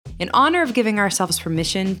in honor of giving ourselves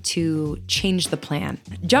permission to change the plan.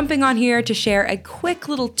 Jumping on here to share a quick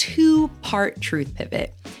little 2-part truth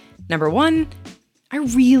pivot. Number 1, I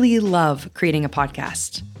really love creating a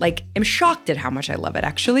podcast. I'm shocked at how much I love it,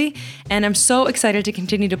 actually. And I'm so excited to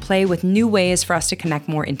continue to play with new ways for us to connect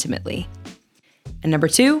more intimately. And number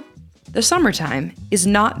 2, the summertime is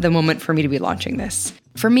not the moment for me to be launching this.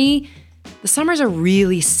 For me, the summer's a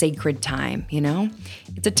really sacred time,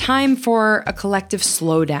 It's a time for a collective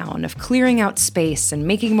slowdown, of clearing out space and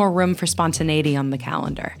making more room for spontaneity on the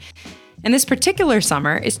calendar. And this particular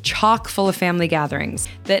summer is chock full of family gatherings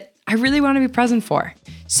that I really want to be present for.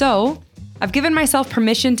 So I've given myself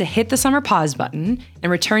permission to hit the summer pause button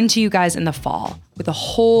and return to you guys in the fall with a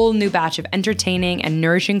whole new batch of entertaining and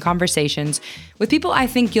nourishing conversations with people I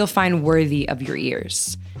think you'll find worthy of your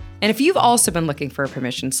ears. And if you've also been looking for a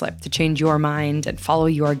permission slip to change your mind and follow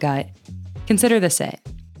your gut, consider this it.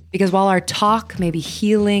 Because while our talk may be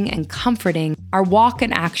healing and comforting, our walk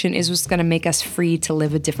and action is what's going to make us free to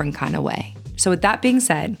live a different kind of way. So with that being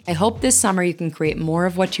said, I hope this summer you can create more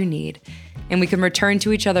of what you need and we can return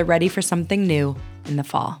to each other ready for something new in the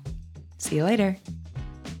fall. See you later.